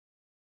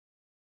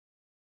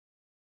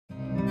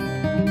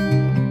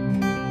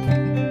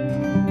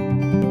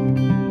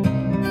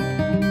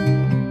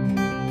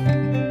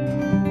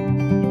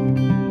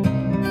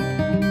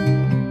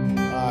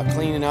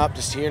up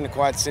just here in the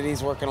Quad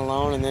Cities, working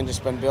alone, and then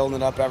just been building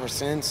it up ever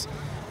since.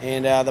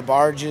 And the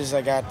barges,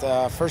 I got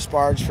the first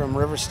barge from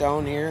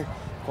Riverstone here,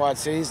 Quad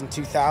Cities, in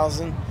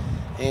 2000.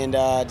 And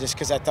just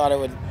because I thought it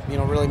would,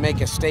 really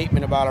make a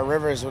statement about our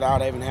rivers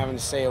without even having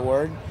to say a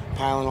word,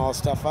 piling all the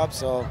stuff up.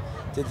 So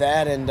did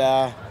that, and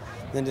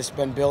then just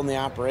been building the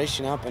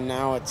operation up, and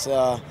now it's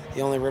the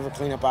only river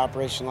cleanup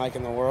operation like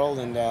in the world,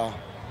 and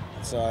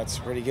it's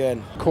pretty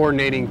good.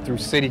 Coordinating through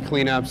city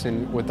cleanups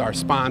and with our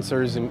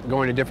sponsors and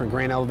going to different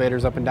grain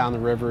elevators up and down the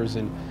rivers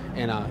and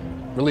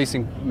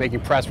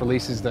making press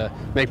releases to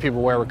make people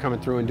aware we're coming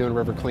through and doing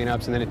river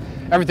cleanups, and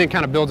then everything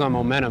kind of builds on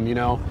momentum,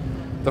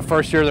 The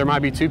first year there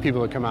might be 2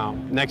 people that come out.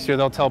 Next year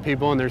they'll tell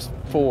people and there's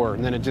 4,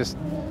 and then it just,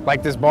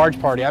 like this barge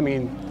party,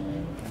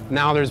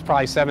 now there's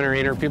probably 700 or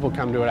 800 people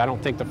come to it. I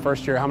don't think the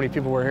first year, how many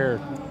people were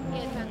here?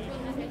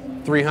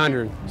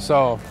 300.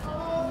 So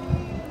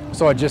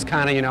it just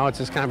kind of, it's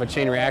just kind of a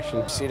chain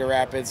reaction. Cedar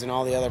Rapids and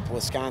all the other,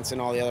 Wisconsin,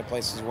 all the other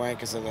places went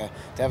because of the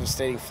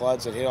devastating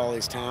floods that hit all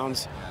these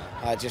towns.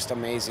 Just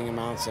amazing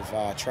amounts of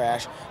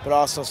trash, but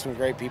also some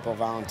great people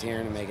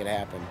volunteering to make it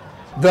happen.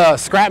 The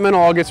scrap metal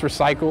all gets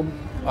recycled.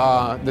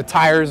 The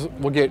tires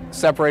will get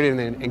separated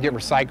and get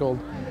recycled.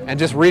 And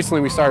just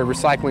recently we started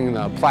recycling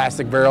the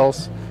plastic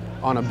barrels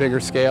on a bigger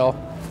scale.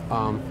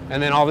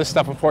 And then all this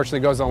stuff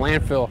unfortunately goes to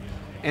landfill.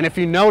 And if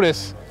you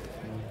notice,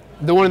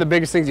 one of the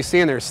biggest things you see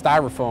in there is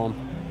styrofoam.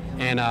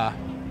 And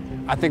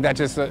I think that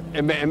just,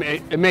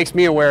 it makes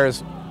me aware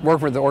as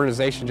working with the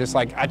organization, just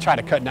like I try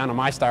to cut down on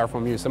my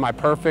styrofoam use. Am I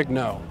perfect?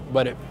 No,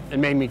 but it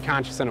made me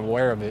conscious and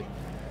aware of it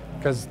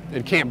because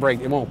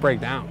it won't break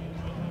down.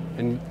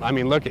 And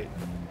look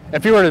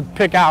if you were to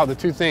pick out the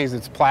 2 things,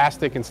 it's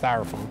plastic and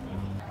styrofoam.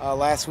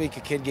 Last week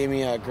a kid gave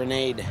me a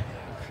grenade.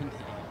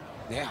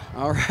 Yeah.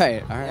 All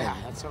right. Yeah,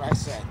 that's what I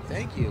said.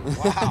 Thank you.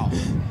 Wow.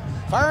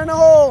 Fire in the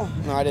hole.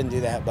 No, I didn't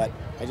do that, but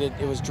I did.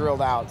 It was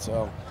drilled out.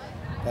 So,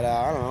 but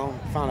I don't know.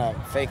 Found a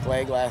fake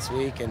leg last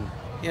week, and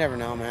you never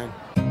know, man.